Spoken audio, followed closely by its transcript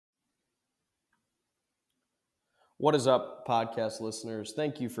What is up, podcast listeners?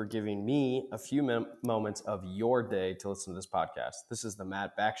 Thank you for giving me a few moments of your day to listen to this podcast. This is the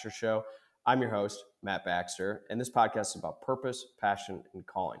Matt Baxter Show. I'm your host, Matt Baxter, and this podcast is about purpose, passion, and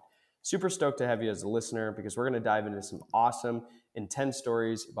calling. Super stoked to have you as a listener because we're going to dive into some awesome, intense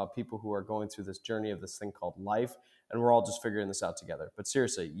stories about people who are going through this journey of this thing called life, and we're all just figuring this out together. But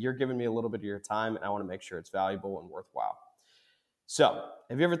seriously, you're giving me a little bit of your time, and I want to make sure it's valuable and worthwhile. So,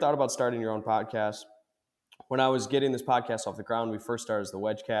 have you ever thought about starting your own podcast? When I was getting this podcast off the ground, we first started as the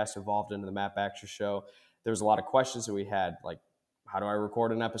Wedgecast, evolved into the Matt Baxter Show. There was a lot of questions that we had, like, how do I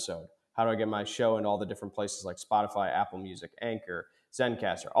record an episode? How do I get my show into all the different places like Spotify, Apple Music, Anchor,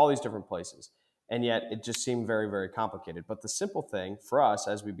 Zencaster, all these different places? And yet it just seemed very, very complicated. But the simple thing for us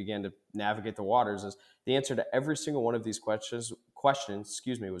as we began to navigate the waters is the answer to every single one of these questions,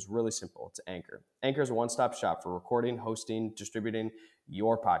 was really simple. It's Anchor. Anchor is a one-stop shop for recording, hosting, distributing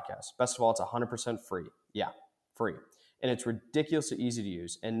your podcast. Best of all, it's 100% free. Yeah, free. And it's ridiculously easy to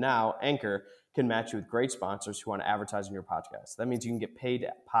use. And now Anchor can match you with great sponsors who want to advertise on your podcast. That means you can get paid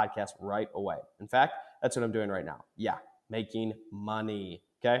at podcast right away. In fact, that's what I'm doing right now. Yeah, making money.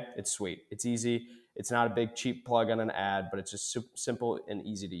 Okay, it's sweet. It's easy. It's not a big cheap plug on an ad, but it's just simple and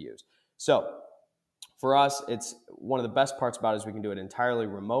easy to use. So for us, it's one of the best parts about it is we can do it entirely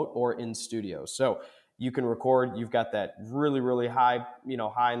remote or in studio. So you can record. You've got that really, really high,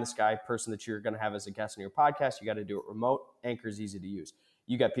 high in the sky person that you're going to have as a guest on your podcast. You got to do it remote. Anchor is easy to use.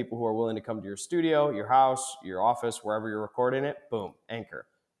 You got people who are willing to come to your studio, your house, your office, wherever you're recording it. Boom, Anchor.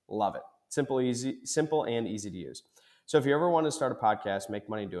 Love it. Simple and easy to use. So if you ever want to start a podcast, make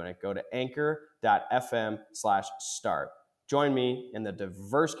money doing it, go to anchor.fm/start. Join me in the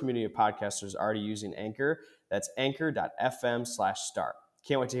diverse community of podcasters already using Anchor. That's anchor.fm/start.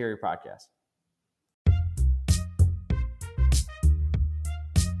 Can't wait to hear your podcast.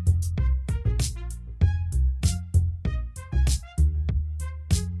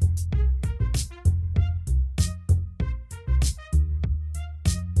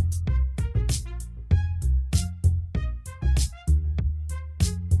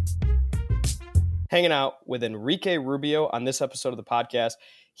 Hanging out with Enrique Rubio on this episode of the podcast.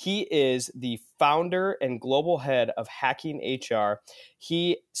 He is the founder and global head of Hacking HR.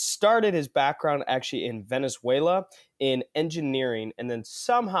 He started his background actually in Venezuela in engineering and then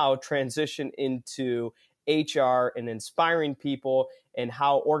somehow transitioned into HR and inspiring people and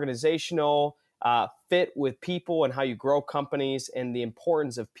how organizational fit with people and how you grow companies and the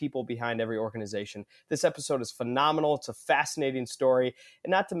importance of people behind every organization. This episode is phenomenal. It's a fascinating story. And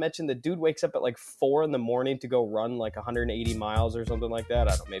not to mention the dude wakes up at like 4 a.m. to go run like 180 miles or something like that.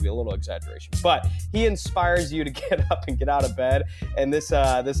 I don't know, maybe a little exaggeration, but he inspires you to get up and get out of bed. And this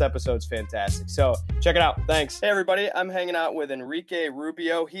episode's fantastic. So check it out. Thanks. Hey everybody, I'm hanging out with Enrique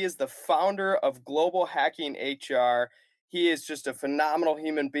Rubio. He is the founder of Global Hacking HR. He is just a phenomenal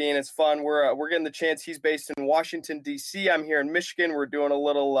human being. It's fun. We're getting the chance. He's based in Washington, D.C. I'm here in Michigan. We're doing a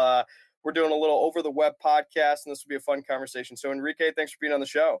little over the web podcast, and this will be a fun conversation. So, Enrique, thanks for being on the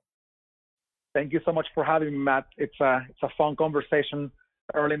show. Thank you so much for having me, Matt. It's a fun conversation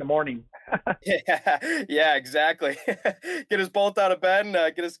early in the morning. yeah, exactly. Get us both out of bed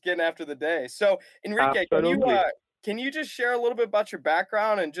and get us getting after the day. So, Enrique, can you just share a little bit about your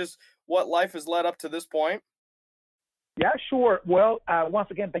background and just what life has led up to this point? Yeah, sure. Well,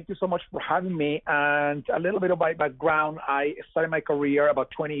 once again, thank you so much for having me. And a little bit of my background, I started my career about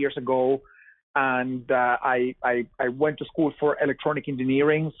 20 years ago, and I went to school for electronic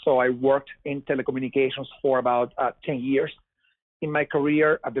engineering. So I worked in telecommunications for about 10 years in my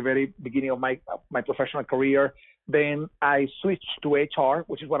career at the very beginning of my professional career. Then I switched to HR,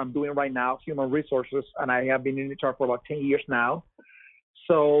 which is what I'm doing right now, human resources, and I have been in HR for about 10 years now.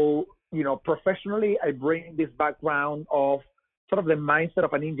 So professionally, I bring this background of sort of the mindset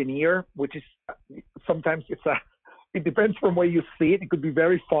of an engineer, which is sometimes it depends from where you see it. It could be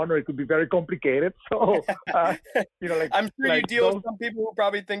very fun or it could be very complicated. So, I'm sure you deal with some people who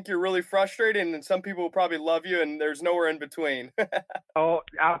probably think you're really frustrated and some people who probably love you and there's nowhere in between. Oh,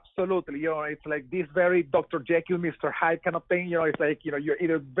 absolutely. It's like this very Dr. Jekyll, Mr. Hyde kind of thing. It's like, you're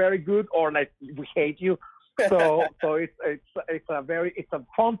either very good or like we hate you. So it's a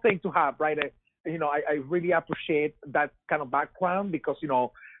fun thing to have, right? I really appreciate that kind of background because,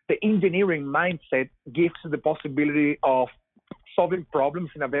 the engineering mindset gives the possibility of solving problems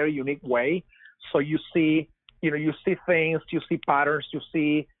in a very unique way. So you see things, you see patterns, you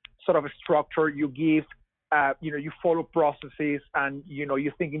see sort of a structure, you give, you follow processes and,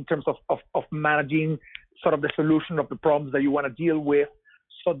 you think in terms of managing sort of the solution of the problems that you want to deal with.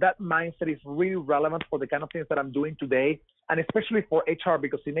 So that mindset is really relevant for the kind of things that I'm doing today, and especially for HR,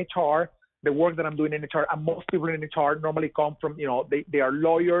 because in HR, the work that I'm doing in HR, and most people in HR normally come from, they are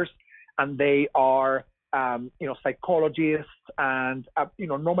lawyers and they are, psychologists, and,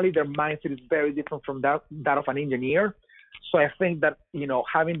 normally their mindset is very different from that of an engineer. So I think that,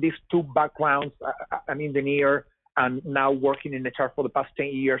 having these two backgrounds, an engineer and now working in HR for the past 10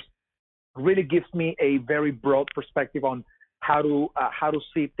 years, really gives me a very broad perspective on how to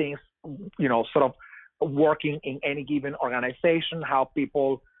see things, sort of working in any given organization, how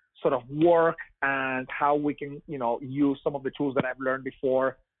people sort of work, and how we can, use some of the tools that I've learned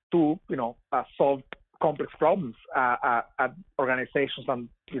before to, solve complex problems at organizations and,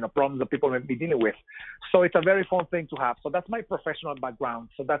 problems that people may be dealing with. So it's a very fun thing to have. So that's my professional background.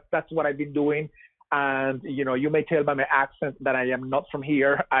 So that's what I've been doing. And, you may tell by my accent that I am not from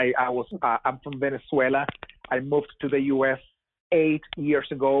here. I'm from Venezuela. I moved to the U.S. 8 years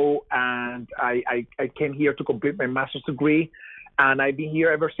ago, and I came here to complete my master's degree. And I've been here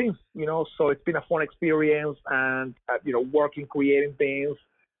ever since, so it's been a fun experience, and, working, creating things,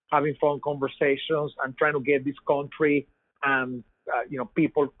 having fun conversations, and trying to get this country and,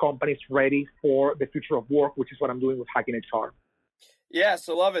 people, companies ready for the future of work, which is what I'm doing with Hacking HR. Yes,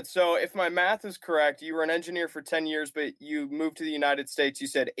 I love it. So if my math is correct, you were an engineer for 10 years, but you moved to the United States, you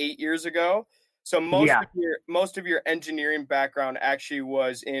said 8 years ago. So most of your engineering background actually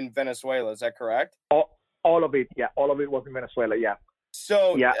was in Venezuela. Is that correct? All of it. Yeah. All of it was in Venezuela. Yeah.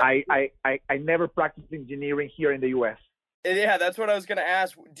 So yeah, I never practiced engineering here in the U.S. Yeah, that's what I was going to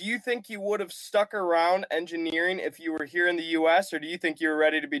ask. Do you think you would have stuck around engineering if you were here in the U.S., or do you think you were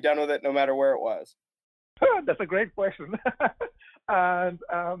ready to be done with it no matter where it was? That's a great question. And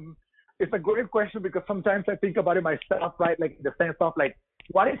it's a great question because sometimes I think about it myself, right? Like the sense of like,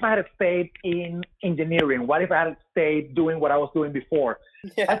 what if I had stayed in engineering? What if I had stayed doing what I was doing before?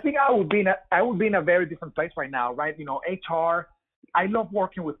 Yeah. I think I would be in a very different place right now, right? HR, I love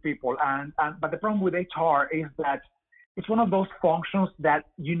working with people, but the problem with HR is that it's one of those functions that,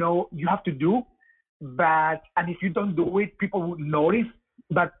 you have to do, and if you don't do it, people would notice,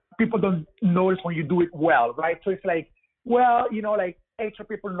 but people don't notice when you do it well, right? So it's like, well, like HR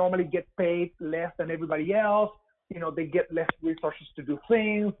people normally get paid less than everybody else. They get less resources to do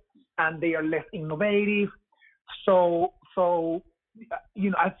things, and they are less innovative. So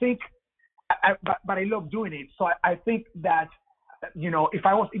I think, but I love doing it. So I think that, if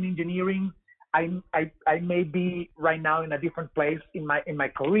I was in engineering, I may be right now in a different place in my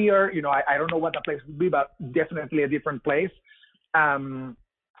career. I don't know what that place would be, but definitely a different place.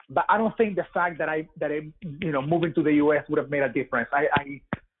 But I don't think the fact that I moving to the U.S. would have made a difference. I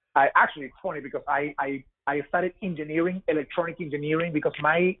actually, it's funny because I studied engineering, electronic engineering, because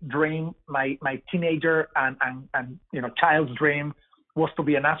my dream, my teenager and child's dream was to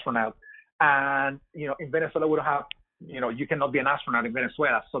be an astronaut. And in Venezuela we don't have, you cannot be an astronaut in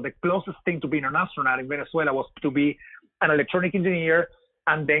Venezuela. So the closest thing to being an astronaut in Venezuela was to be an electronic engineer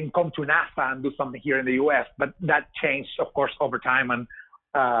and then come to NASA and do something here in the U.S. But that changed, of course, over time. And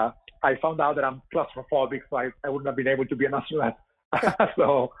I found out that I'm claustrophobic, so I wouldn't have been able to be an astronaut.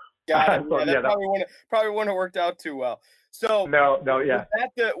 So, that probably wouldn't have worked out too well. So yeah.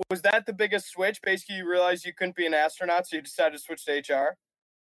 Was that the biggest switch? Basically, you realized you couldn't be an astronaut, so you decided to switch to HR?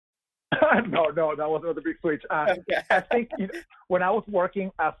 No, that was not the big switch. Okay. I think when I was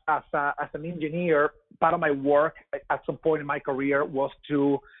working as an engineer, part of my work at some point in my career was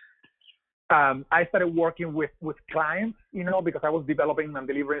to I started working with clients, because I was developing and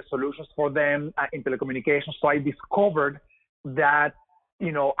delivering solutions for them in telecommunications. So I discovered that,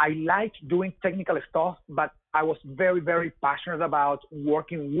 I liked doing technical stuff, but I was very, very passionate about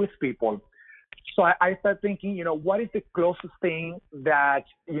working with people. So I started thinking, what is the closest thing that,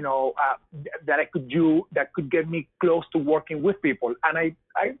 that I could do that could get me close to working with people? And I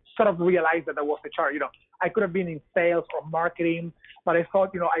sort of realized that was HR. I could have been in sales or marketing, but I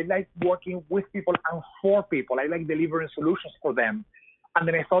thought, I like working with people and for people. I like delivering solutions for them. And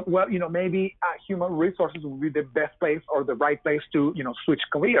then I thought, well, maybe human resources would be the best place or the right place to, switch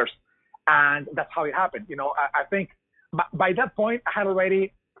careers. And that's how it happened. I think by that point, I had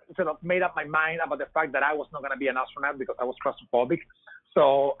already sort of made up my mind about the fact that I was not going to be an astronaut because I was claustrophobic.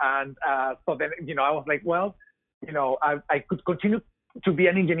 So then, I was like, well, I could continue to be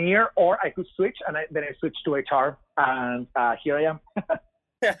an engineer, or I could switch. And then I switched to HR, and here I am.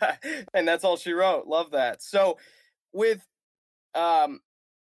 And that's all she wrote. Love that. So with,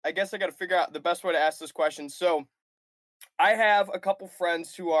 I guess I got to figure out the best way to ask this question. So I have a couple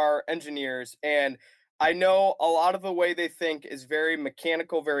friends who are engineers, and I know a lot of the way they think is very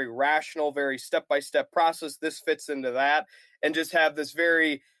mechanical, very rational, very step-by-step process. This fits into that, and just have this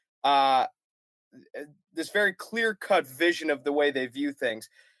very clear-cut vision of the way they view things.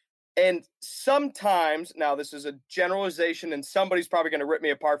 And sometimes, now this is a generalization and somebody's probably going to rip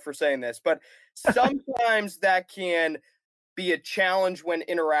me apart for saying this, but sometimes that can be a challenge when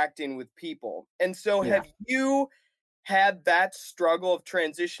interacting with people. And so Yeah. have you had that struggle of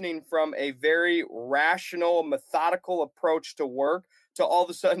transitioning from a very rational, methodical approach to work to all of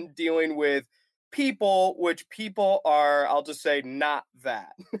a sudden dealing with people, which people are, I'll just say, not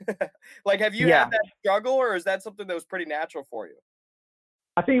that? Like, have you Yeah. had that struggle, or is that something that was pretty natural for you?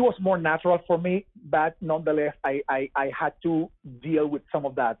 I think it was more natural for me, but nonetheless, I had to deal with some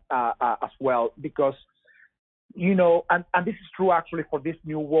of that as well because, and this is true actually for this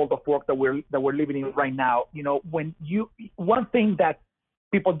new world of work that we're living in right now. One thing that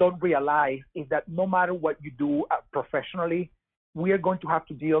people don't realize is that no matter what you do professionally, we are going to have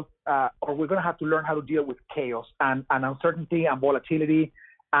to deal, or we're going to have to learn how to deal with chaos and uncertainty and volatility,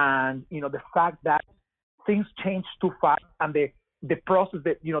 and the fact that things change too fast, and the process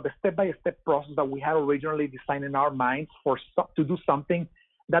that the step-by-step process that we had originally designed in our minds to do something,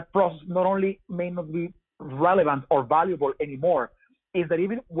 that process not only may not be relevant or valuable anymore, is that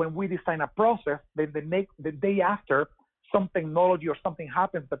even when we design a process, then the day after, some technology or something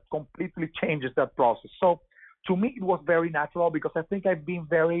happens that completely changes that process. So to me, it was very natural because I think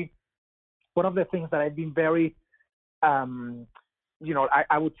one of the things that I've been very, I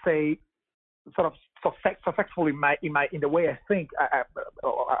would say, sort of successful in the way I think,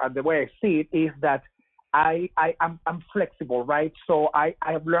 the way I see it, is that I'm flexible, right? So I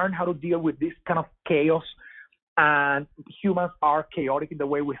have learned how to deal with this kind of chaos. And humans are chaotic in the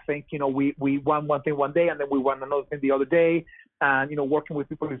way we think. We want one thing one day and then we want another thing the other day. And working with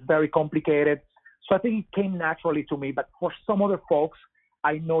people is very complicated. So I think it came naturally to me. But for some other folks,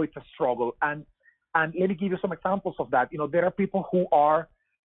 I know it's a struggle. And let me give you some examples of that. There are people who are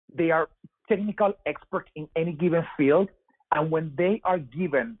technical experts in any given field, and when they are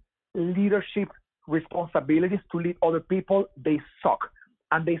given leadership responsibilities to lead other people, they suck.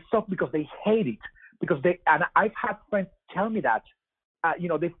 And they suck because they hate it. And I've had friends tell me that,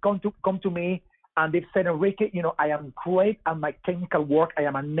 they've come to me and they've said, Enrique, I am great at my technical work. I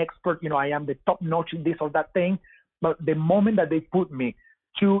am an expert. I am the top notch in this or that thing. But the moment that they put me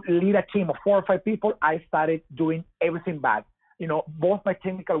to lead a team of 4 or 5 people, I started doing everything bad. Both my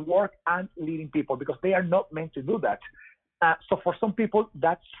technical work and leading people, because they are not meant to do that. So for some people,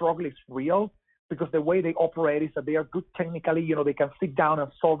 that struggle is real because the way they operate is that they are good technically. They can sit down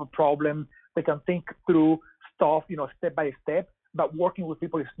and solve a problem. They can think through stuff, step by step. But working with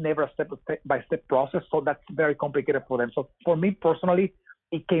people is never a step-by-step process. So that's very complicated for them. So for me personally,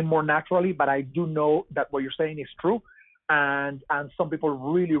 it came more naturally. But I do know that what you're saying is true. And some people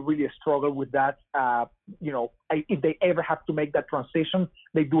really, really struggle with that. If they ever have to make that transition,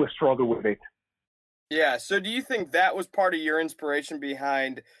 they do struggle with it. Yeah. So do you think that was part of your inspiration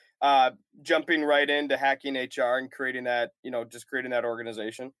behind jumping right into Hacking HR and creating that, just creating that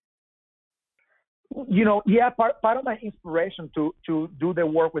organization? Yeah, part of my inspiration to do the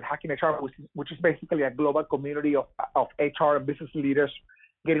work with Hacking HR, which is basically a global community of HR and business leaders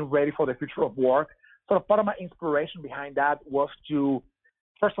getting ready for the future of work. So part of my inspiration behind that was to,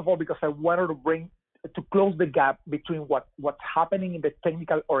 first of all, because I wanted to close the gap between what's happening in the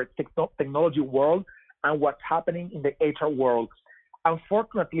technical or technology world and what's happening in the HR world.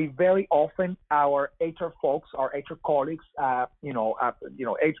 Unfortunately, very often our HR folks, our HR colleagues, HR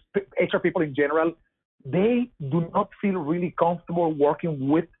people in general, they do not feel really comfortable working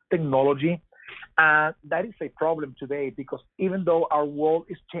with technology. And that is a problem today because even though our world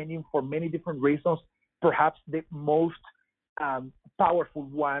is changing for many different reasons, perhaps the most powerful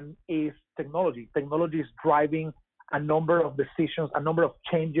one is technology. Technology is driving a number of decisions, a number of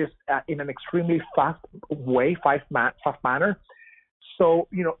changes in an extremely fast manner. So,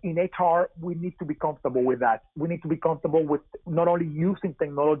 in HR, we need to be comfortable with that. We need to be comfortable with not only using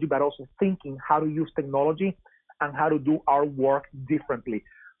technology, but also thinking how to use technology and how to do our work differently.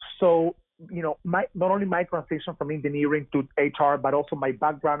 So, not only my transition from engineering to HR, but also my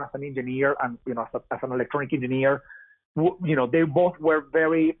background as an engineer and, as an electronic engineer, they both were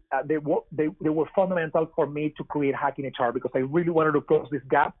very, they were fundamental for me to create Hacking HR because I really wanted to close this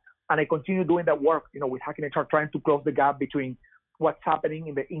gap. And I continue doing that work, with Hacking HR, trying to close the gap between what's happening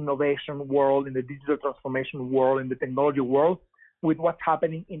in the innovation world, in the digital transformation world, in the technology world, with what's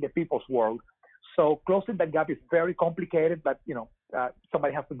happening in the people's world. So closing that gap is very complicated, but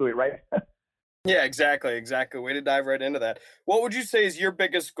somebody has to do it, right? Yeah, exactly. Way to dive right into that. What would you say is your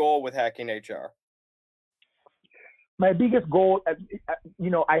biggest goal with Hacking HR? My biggest goal,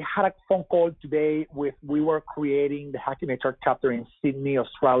 I had a phone call today we were creating the Hacking HR chapter in Sydney,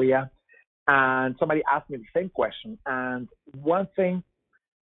 Australia. And somebody asked me the same question. And one thing,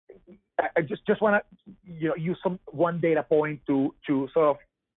 I just want to use one data point to sort of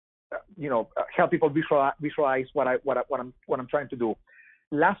help people visualize what I'm trying to do.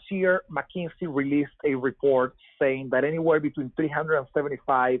 Last year, McKinsey released a report saying that anywhere between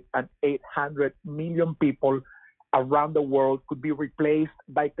 375 and 800 million people around the world could be replaced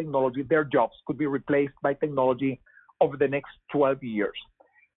by technology. Their jobs could be replaced by technology over the next 12 years.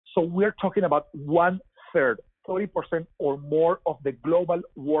 So we're talking about 1/3, 30% or more of the global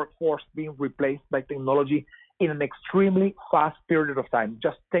workforce being replaced by technology in an extremely fast period of time,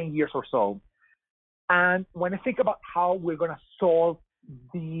 just 10 years or so. And when I think about how we're going to solve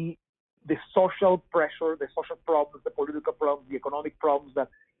the social pressure, the social problems, the political problems, the economic problems that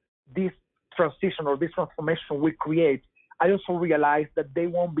this transition or this transformation will create, I also realize that they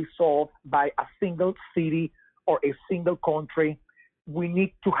won't be solved by a single city or a single country. We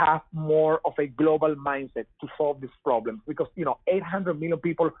need to have more of a global mindset to solve these problems because, 800 million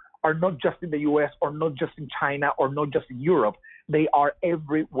people are not just in the US or not just in China or not just in Europe. They are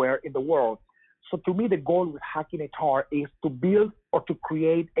everywhere in the world. So to me, the goal with Hacking HR is to build or to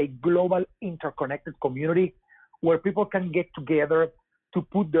create a global interconnected community where people can get together to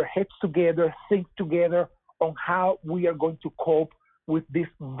put their heads together, think together on how we are going to cope with these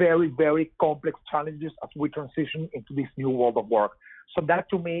very, very complex challenges as we transition into this new world of work. So that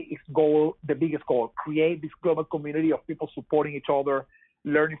to me is the biggest goal, create this global community of people supporting each other,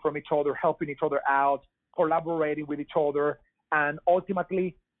 learning from each other, helping each other out, collaborating with each other, and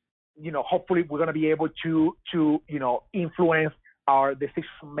ultimately, hopefully we're going to be able to influence our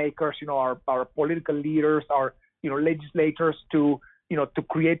decision makers, our political leaders, our, legislators to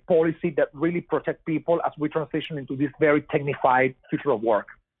create policy that really protect people as we transition into this very technified future of work.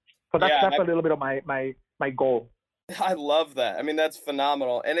 So that's a little bit of my goal. I love that. I mean, that's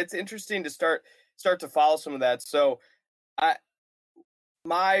phenomenal. And it's interesting to start to follow some of that. So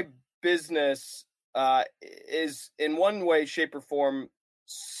my business is in one way, shape, or form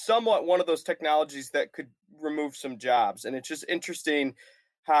somewhat one of those technologies that could remove some jobs. And it's just interesting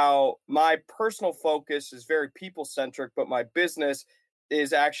how my personal focus is very people-centric, but my business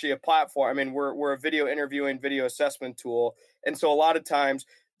is actually a platform. I mean, we're a video interviewing, video assessment tool. And so a lot of times,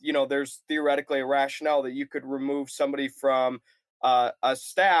 there's theoretically a rationale that you could remove somebody from a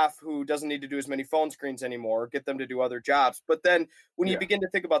staff who doesn't need to do as many phone screens anymore, get them to do other jobs. But then when you begin to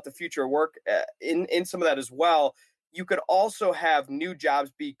think about the future of work in some of that as well, you could also have new jobs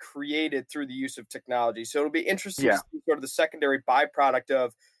be created through the use of technology. So it'll be interesting to see sort of the secondary byproduct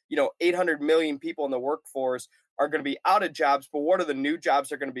of, 800 million people in the workforce are going to be out of jobs, but what are the new jobs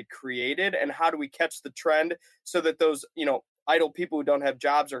that are going to be created, and how do we catch the trend so that those, idle people who don't have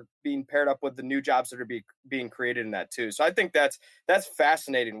jobs are being paired up with the new jobs that are being created in that too. So I think that's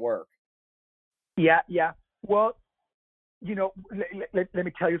fascinating work. Yeah. Well, let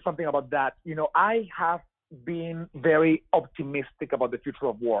me tell you something about that. I have been very optimistic about the future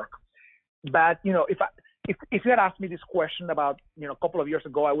of work, but if you had asked me this question about a couple of years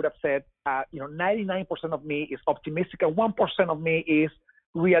ago, I would have said 99% of me is optimistic and 1% of me is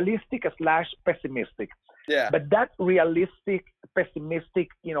realistic / pessimistic. Yeah. But that realistic, pessimistic,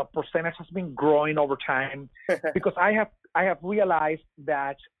 percentage has been growing over time because I have realized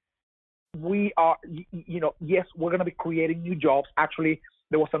that we are, yes, we're going to be creating new jobs. Actually,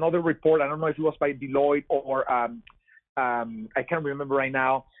 there was another report, I don't know if it was by Deloitte or I can't remember right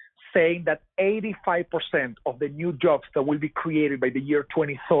now, saying that 85% of the new jobs that will be created by the year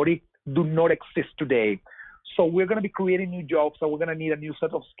 2030 do not exist today. So we're going to be creating new jobs, so we're going to need a new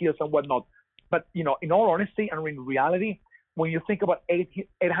set of skills and whatnot. But, in all honesty and in reality, when you think about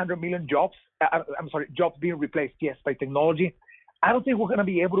 800 million jobs, jobs being replaced, yes, by technology, I don't think we're going to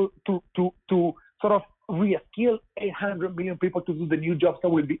be able to sort of re-skill 800 million people to do the new jobs that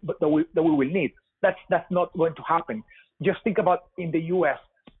we will need. That's not going to happen. Just think about in the U.S.,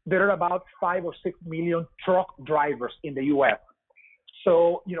 there are about 5 or 6 million truck drivers in the U.S.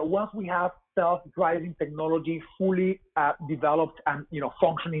 So, once we have self-driving technology fully developed and,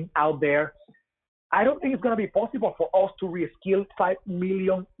 functioning out there, I don't think it's going to be possible for us to reskill 5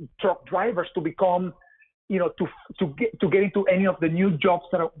 million truck drivers to become, to get into any of the new jobs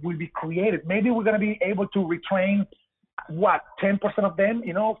that will be created. Maybe we're going to be able to retrain 10% of them,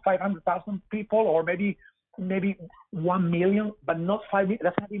 500,000 people, or maybe 1 million, but not 5 million.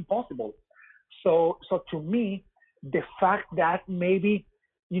 That's not impossible. So to me, the fact that maybe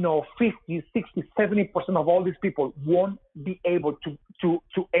 50, 60, 70% of all these people won't be able to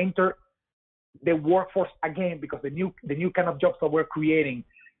enter the workforce again because the new kind of jobs that we're creating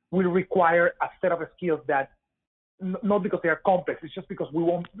will require a set of skills that not because they are complex, it's just because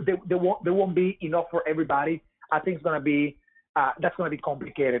there won't be enough for everybody. I think it's going to be that's going to be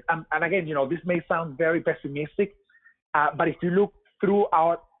complicated. And again, this may sound very pessimistic, but if you look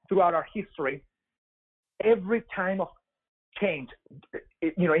throughout our history, every time of change,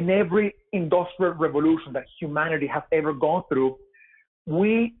 in every industrial revolution that humanity has ever gone through,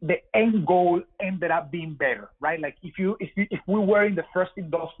 the end goal ended up being better, right? Like if we were in the first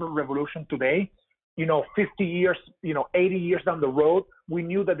industrial revolution today, 50 years, 80 years down the road, we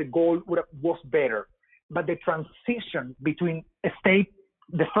knew that the goal was better. But the transition between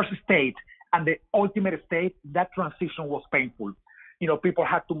the first state and the ultimate state, that transition was painful. People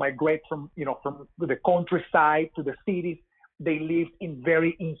had to migrate from the countryside to the cities. They lived in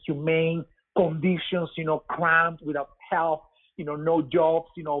very inhumane conditions, cramped, without health, no jobs,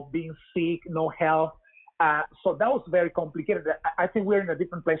 being sick, no health. So that was very complicated. I think we're in a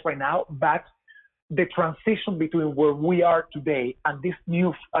different place right now, but the transition between where we are today and this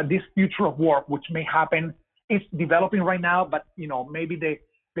future of work, which may happen, is developing right now, but maybe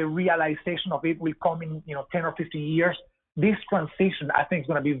the realization of it will come in 10 or 15 years. This transition, I think, is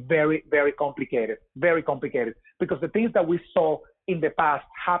going to be very, very complicated, because the things that we saw in the past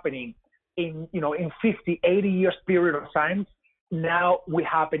happening in 50, 80 years period of time, now will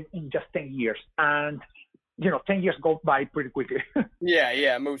happen in just 10 years. And 10 years go by pretty quickly. Yeah,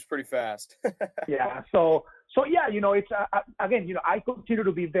 it moves pretty fast. Yeah. So yeah, it's again, I continue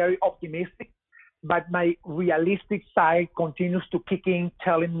to be very optimistic, but my realistic side continues to kick in,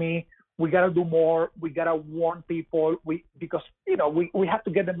 telling me we got to do more. We got to warn people. Because we have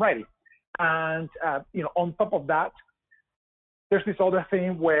to get them ready. And on top of that, there's this other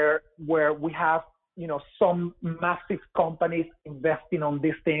thing where we have some massive companies investing on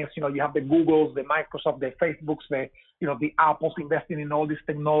these things. You have the Googles, the Microsoft, the Facebooks, the Apples investing in all this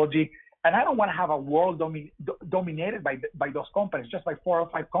technology. And I don't want to have a world dominated by those companies, just by 4 or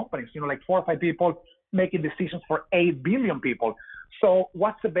 5 companies, like 4 or 5 people making decisions for 8 billion people. So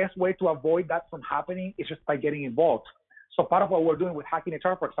what's the best way to avoid that from happening? Is just by getting involved. So part of what we're doing with Hacking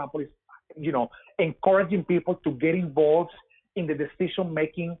HR, for example, is, encouraging people to get involved in the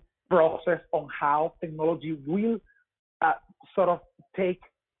decision-making process on how technology will sort of take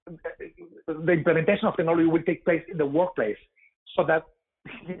the implementation of technology will take place in the workplace, so that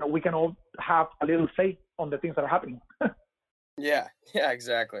we can all have a little say on the things that are happening. Yeah,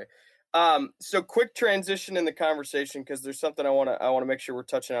 exactly. So quick transition in the conversation, because there's something I want to make sure we're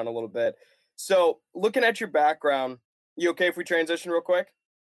touching on a little bit. So looking at your background, you okay if we transition real quick?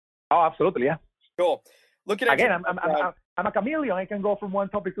 Oh, absolutely, yeah. Cool. Looking at again, I'm a chameleon. I can go from one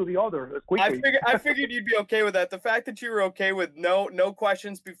topic to the other quickly. I figured you'd be okay with that. The fact that you were okay with no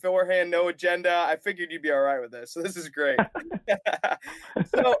questions beforehand, no agenda, I figured you'd be all right with this. So this is great.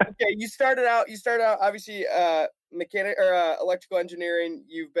 So okay, you started out obviously mechanic or electrical engineering.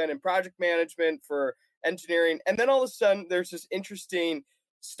 You've been in project management for engineering, and then all of a sudden there's this interesting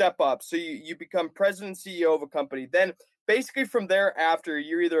step up. So you become president and CEO of a company. Then basically from there after,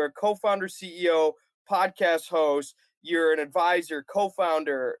 you're either a co-founder, CEO, podcast host, you're an advisor,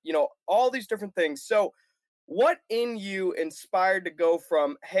 co-founder, all these different things. So what in you inspired to go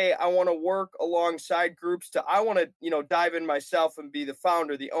from, hey, I want to work alongside groups, to I want to, dive in myself and be the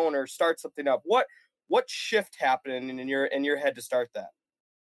founder, the owner, start something up? What shift happened in your head to start that?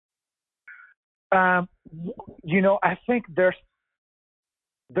 I think there's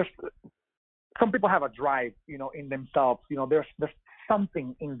some people have a drive, in themselves. There's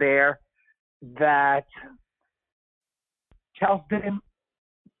something in there that tells them,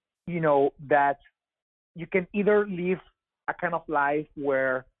 that you can either live a kind of life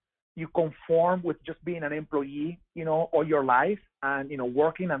where you conform with just being an employee, all your life, and,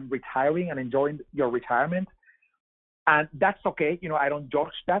 working and retiring and enjoying your retirement. And that's okay. I don't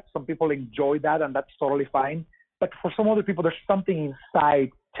judge that. Some people enjoy that, and that's totally fine. But for some other people, there's something inside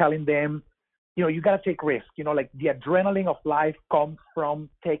telling them, you got to take risks. Like the adrenaline of life comes from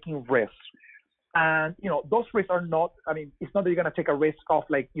taking risks. And, those risks are not, it's not that you're going to take a risk of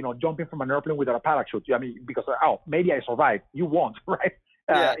jumping from an airplane without a parachute. Because, maybe I survived. You won't, right?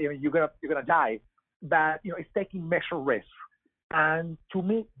 Yeah. You're going to die. But, it's taking measured risks. And to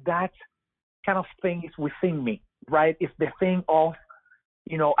me, that kind of thing is within me, right? It's the thing of,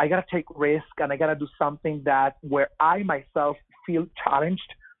 I got to take risk, and I got to do something where I myself feel challenged.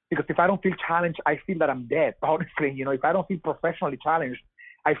 Because if I don't feel challenged, I feel that I'm dead, honestly. If I don't feel professionally challenged,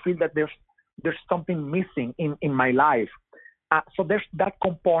 I feel that there's something missing in my life. So there's that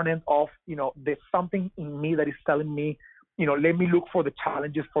component of, there's something in me that is telling me, let me look for the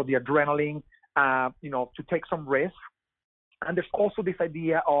challenges, for the adrenaline, to take some risk. And there's also this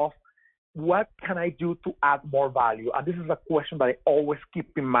idea of, what can I do to add more value? And this is a question that I always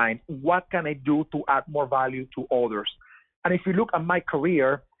keep in mind. What can I do to add more value to others? And if you look at my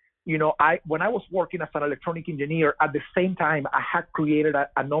career, when I was working as an electronic engineer, at the same time, I had created a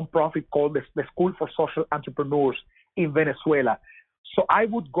nonprofit called the School for Social Entrepreneurs in Venezuela. So I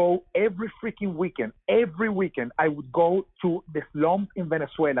would go every weekend, I would go to the slums in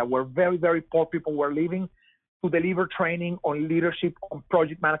Venezuela where very, very poor people were living to deliver training on leadership, on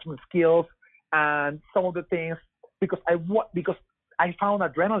project management skills, and some of the things because I found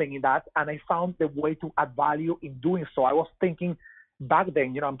adrenaline in that, and I found the way to add value in doing so. I was thinking back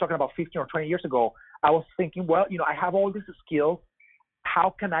then, I'm talking about 15 or 20 years ago, I was thinking, well, I have all these skills.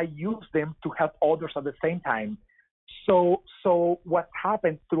 How can I use them to help others at the same time? So what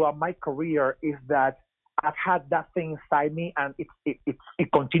happened throughout my career is that I've had that thing inside me, and it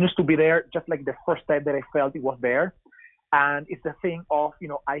continues to be there, just like the first time that I felt it was there. And it's the thing of,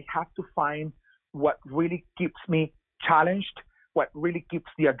 I have to find what really keeps me challenged, what really keeps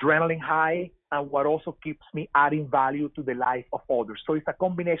the adrenaline high, and what also keeps me adding value to the life of others. So it's a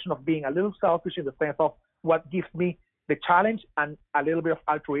combination of being a little selfish in the sense of what gives me the challenge, and a little bit of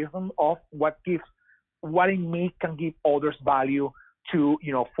altruism of what in me can give others value to,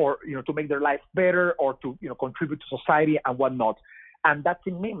 to make their life better, or to, contribute to society and whatnot. And that's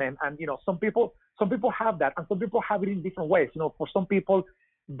in me, man. And, some people have that, and some people have it in different ways. For some people,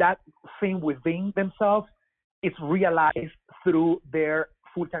 that thing within themselves is realized through their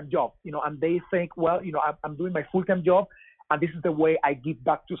full-time job, and they think, well, I'm doing my full-time job, and this is the way I give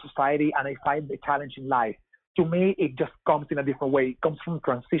back to society, and I find the challenge in life. To me, it just comes in a different way. It comes from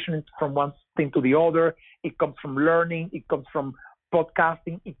transitioning from one thing to the other. It comes from learning. It comes from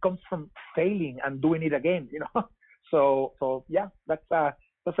podcasting. It comes from failing and doing it again, So yeah, that's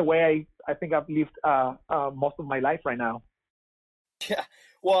the way I think I've lived most of my life right now. Yeah.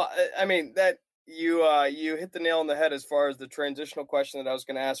 Well, I mean, that you hit the nail on the head as far as the transitional question that I was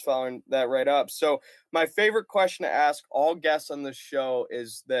going to ask following that right up. So my favorite question to ask all guests on this show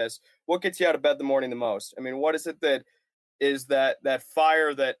is this: what gets you out of bed in the morning the most? I mean, what is it that is that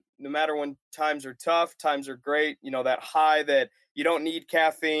fire that no matter when times are tough, times are great, that high that you don't need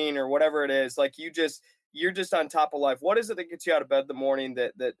caffeine or whatever it is, like you're just on top of life. What is it that gets you out of bed in the morning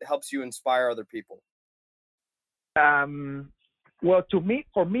that helps you inspire other people? Well,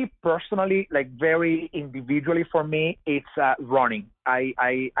 for me personally, like very individually for me, it's running. I'm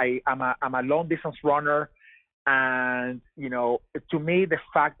a long distance runner, and to me, the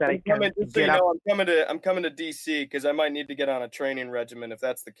fact that I'm coming to DC because I might need to get on a training regimen if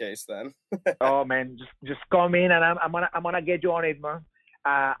that's the case. Then. Oh man, just come in, and I'm gonna get you on it, man.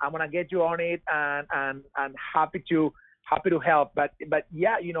 I'm gonna get you on it, and happy to help. But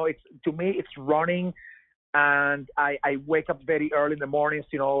yeah, it's, to me, it's running. And I wake up very early in the mornings.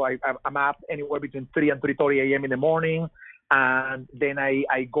 I'm up anywhere between 3 and 3:30 a.m. in the morning, and then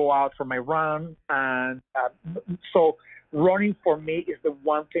I go out for my run. And so running for me is the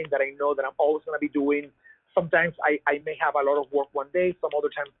one thing that I know that I'm always going to be doing. Sometimes I may have a lot of work one day. Some other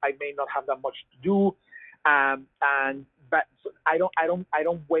times I may not have that much to do. But I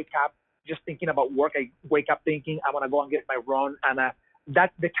don't wake up just thinking about work. I wake up thinking I'm going to go and get my run, and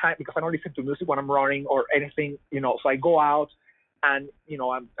that's the time, because I don't listen to music when I'm running or anything, so I go out, and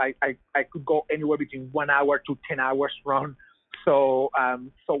I could go anywhere between 1 hour to 10 hours run. So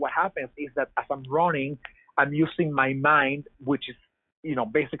what happens is that as I'm running, I'm using my mind, which is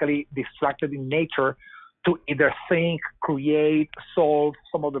basically distracted in nature, to either think, create, solve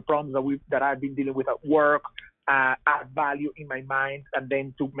some of the problems that I've been dealing with at work, add value in my mind, and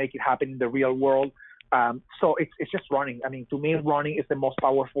then to make it happen in the real world. So it's just running. I mean, to me, running is the most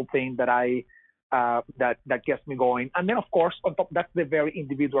powerful thing that that gets me going. And then, of course, on top, that's the very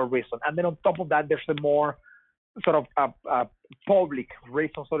individual reason. And then on top of that, there's a more sort of public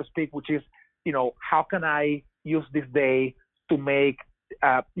reason, so to speak, which is, how can I use this day to make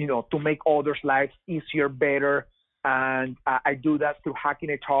others' lives easier, better. And I do that through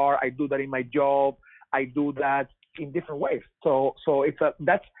hacking HR. I do that in my job. I do that in different ways. So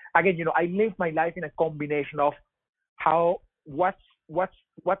that's, again, I live my life in a combination of what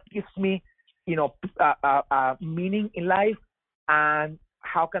gives me, meaning in life, and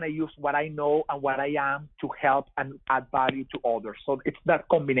how can I use what I know and what I am to help and add value to others. So it's that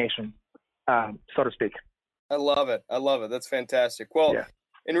combination, so to speak. I love it. That's fantastic. Well, yeah.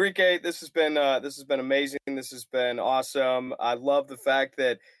 Enrique, this has been amazing. This has been awesome. I love the fact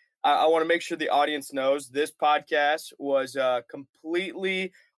that I want to make sure the audience knows this podcast was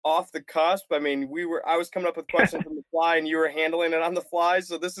completely off the cusp. I mean, I was coming up with questions on the fly, and you were handling it on the fly.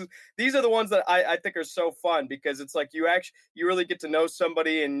 So these are the ones that I think are so fun, because it's like you really get to know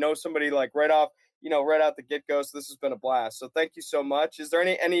somebody like right out the get-go. So this has been a blast. So thank you so much. Is there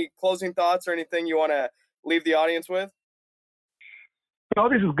any closing thoughts or anything you want to leave the audience with? No,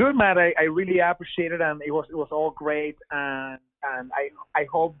 this is good, Matt. I really appreciate it, and it was all great. And I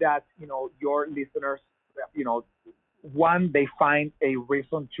hope that your listeners, you know, one, they find a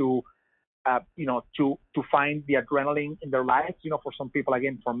reason to to find the adrenaline in their lives. For some people,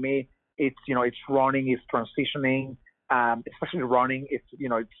 again, for me, it's running, it's transitioning, especially running.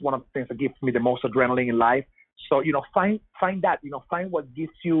 It's one of the things that gives me the most adrenaline in life. So, find that, find what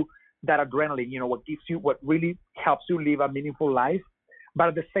gives you that adrenaline, what really helps you live a meaningful life. But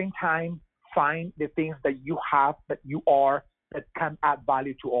at the same time, find the things that you have, that you are, that can add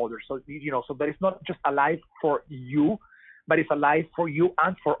value to others. So, so that it's not just a life for you, but it's a life for you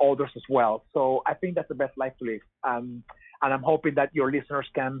and for others as well. So I think that's the best life to live. And I'm hoping that your listeners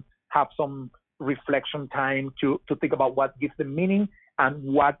can have some reflection time to think about what gives them meaning and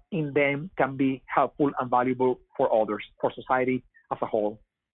what in them can be helpful and valuable for others, for society as a whole.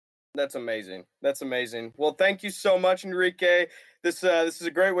 That's amazing. That's amazing. Well, thank you so much, Enrique. This is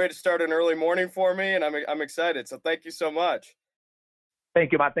a great way to start an early morning for me, and I'm excited. So thank you so much.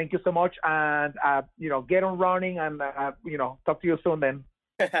 Thank you, Matt. Thank you so much. And, get on running and, talk to you soon then.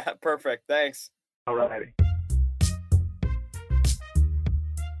 Perfect. Thanks. All right.